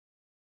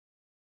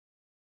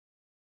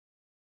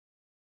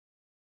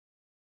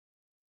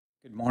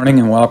Good morning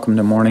and welcome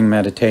to morning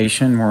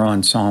meditation. We're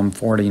on Psalm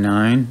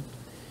 49.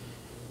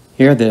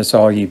 Hear this,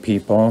 all ye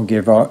people,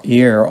 give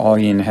ear, all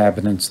ye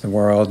inhabitants of the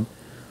world,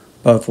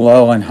 both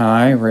low and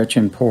high, rich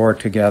and poor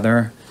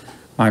together.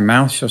 My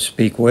mouth shall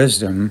speak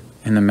wisdom,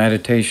 and the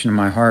meditation of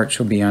my heart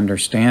shall be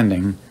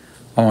understanding.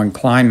 I'll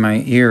incline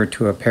my ear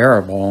to a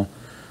parable.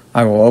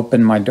 I will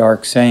open my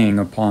dark saying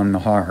upon the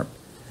harp.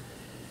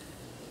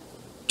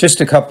 Just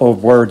a couple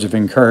of words of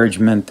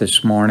encouragement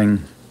this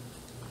morning.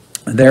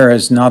 There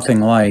is nothing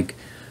like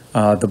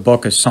the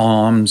book of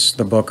Psalms,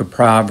 the book of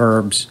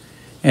Proverbs,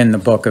 and the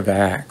book of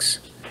Acts.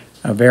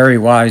 A very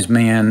wise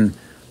man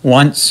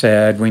once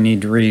said we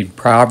need to read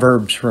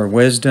Proverbs for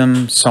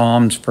wisdom,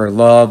 Psalms for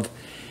love,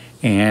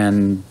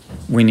 and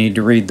we need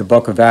to read the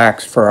book of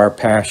Acts for our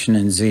passion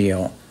and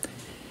zeal.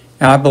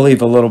 Now, I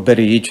believe a little bit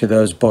of each of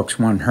those books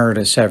won't hurt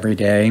us every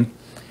day.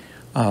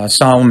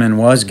 Solomon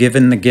was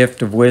given the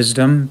gift of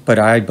wisdom, but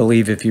I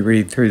believe if you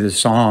read through the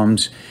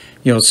Psalms,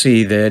 you'll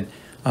see that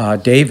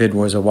David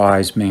was a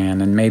wise man,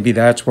 and maybe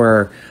that's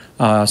where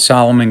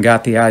Solomon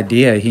got the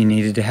idea he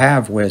needed to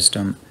have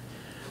wisdom.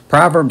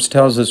 Proverbs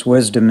tells us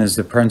wisdom is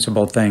the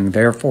principal thing.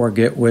 Therefore,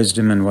 get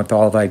wisdom, and with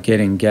all thy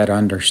getting, get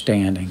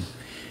understanding,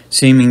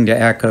 seeming to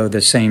echo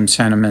the same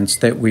sentiments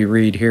that we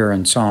read here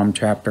in Psalm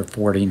chapter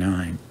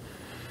 49.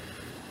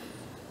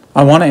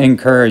 I want to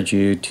encourage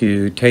you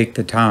to take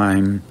the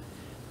time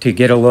to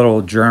get a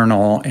little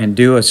journal and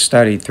do a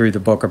study through the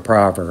book of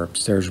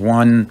Proverbs. There's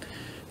one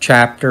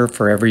chapter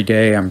for every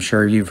day. I'm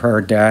sure you've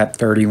heard that,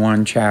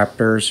 31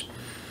 chapters.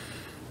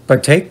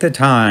 But take the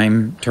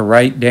time to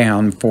write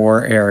down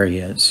 4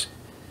 areas: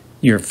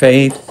 your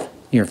faith,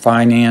 your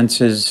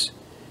finances,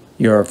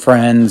 your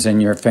friends,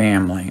 and your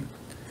family.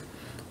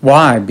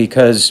 Why?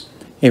 Because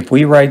if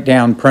we write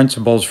down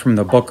principles from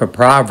the book of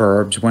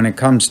Proverbs, when it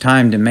comes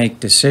time to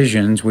make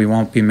decisions, we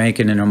won't be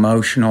making an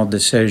emotional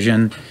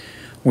decision.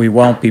 We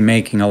won't be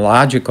making a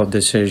logical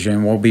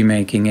decision. We'll be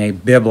making a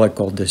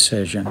biblical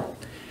decision.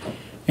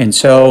 And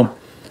so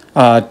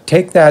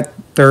take that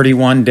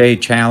 31-day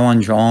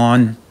challenge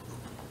on.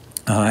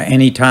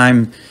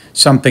 Anytime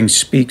something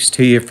speaks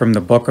to you from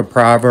the book of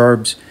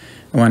Proverbs,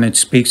 when it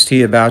speaks to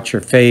you about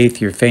your faith,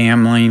 your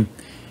family,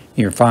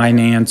 your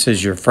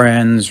finances, your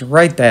friends,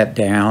 write that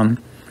down.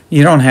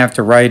 You don't have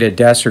to write a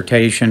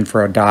dissertation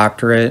for a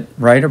doctorate.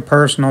 Write a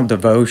personal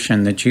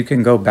devotion that you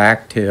can go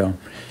back to.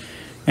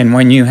 And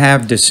when you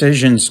have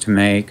decisions to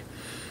make,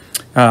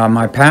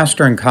 my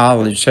pastor in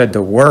college said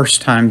the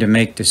worst time to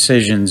make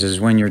decisions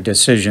is when your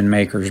decision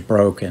maker is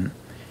broken.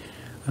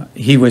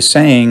 He was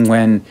saying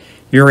when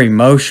you're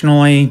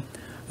emotionally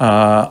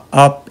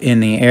up in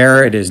the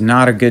air, it is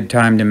not a good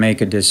time to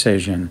make a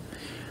decision.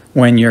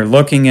 When you're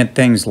looking at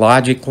things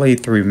logically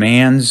through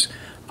man's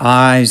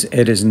eyes,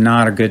 it is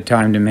not a good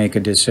time to make a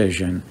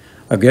decision.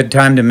 A good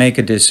time to make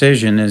a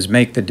decision is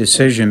make the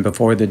decision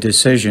before the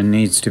decision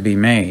needs to be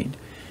made.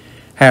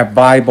 Have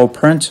Bible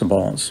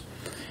principles.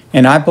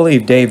 And I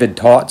believe David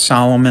taught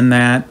Solomon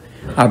that.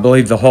 I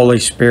believe the Holy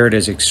Spirit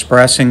is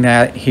expressing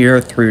that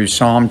here through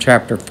Psalm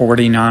chapter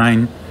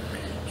 49.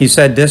 He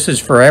said this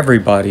is for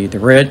everybody, the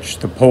rich,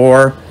 the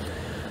poor.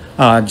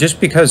 Just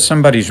because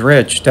somebody's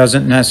rich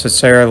doesn't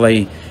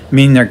necessarily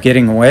mean they're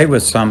getting away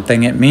with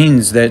something. It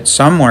means that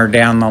somewhere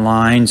down the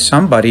line,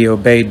 somebody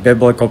obeyed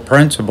biblical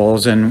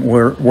principles and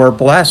were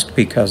blessed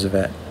because of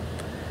it.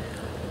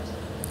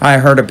 I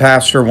heard a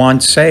pastor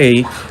once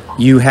say,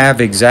 you have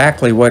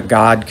exactly what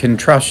God can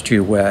trust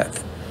you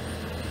with.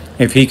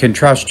 If he can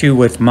trust you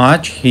with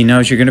much, he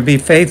knows you're going to be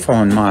faithful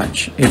in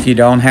much. If you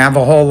don't have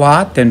a whole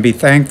lot, then be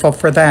thankful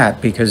for that,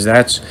 because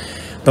that's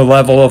the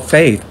level of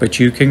faith, but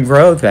you can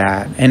grow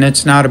that. And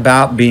it's not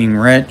about being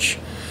rich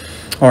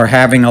or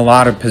having a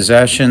lot of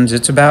possessions.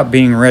 It's about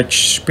being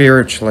rich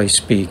spiritually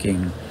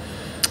speaking.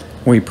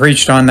 We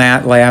preached on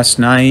that last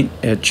night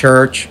at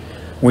church.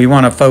 We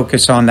want to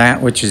focus on that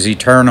which is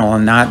eternal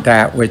and not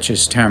that which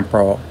is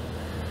temporal.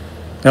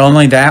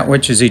 Only that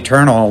which is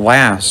eternal will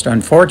last.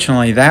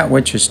 Unfortunately, that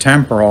which is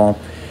temporal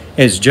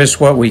is just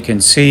what we can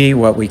see,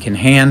 what we can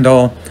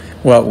handle,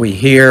 what we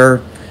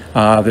hear.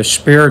 The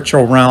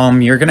spiritual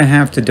realm, you're going to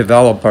have to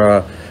develop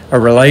a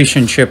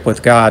relationship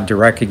with God to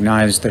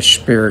recognize the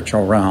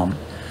spiritual realm.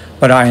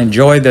 But I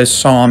enjoy this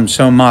psalm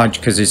so much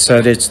because he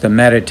said it's the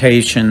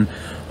meditation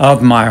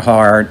of my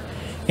heart.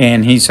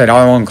 And he said,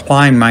 I will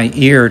incline my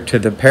ear to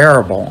the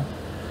parable.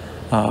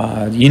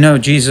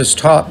 Jesus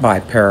taught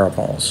by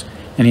parables.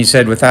 And he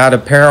said, without a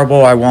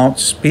parable, I won't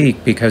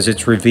speak, because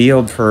it's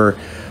revealed for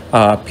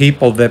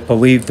people that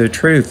believe the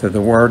truth of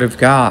the Word of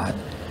God.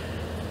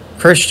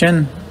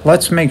 Christian,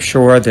 let's make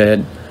sure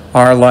that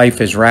our life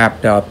is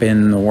wrapped up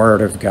in the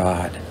Word of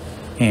God.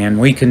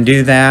 And we can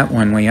do that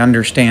when we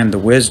understand the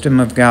wisdom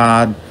of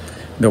God,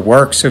 the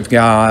works of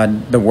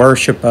God, the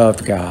worship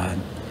of God.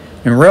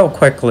 And real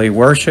quickly,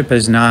 worship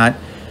is not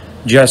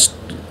just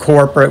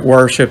corporate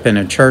worship in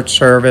a church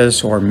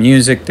service or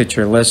music that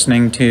you're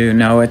listening to.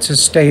 No, it's a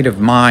state of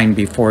mind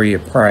before you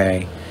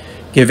pray,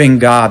 giving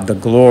God the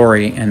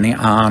glory and the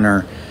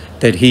honor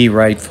that he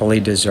rightfully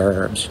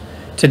deserves.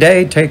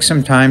 today, take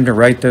some time to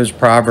write those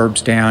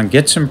Proverbs down,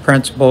 get some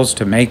principles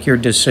to make your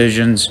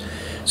decisions,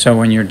 so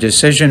when your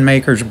decision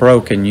maker's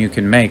broken, you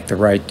can make the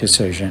right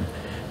decision.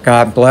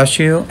 God bless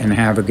you and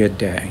have a good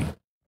day.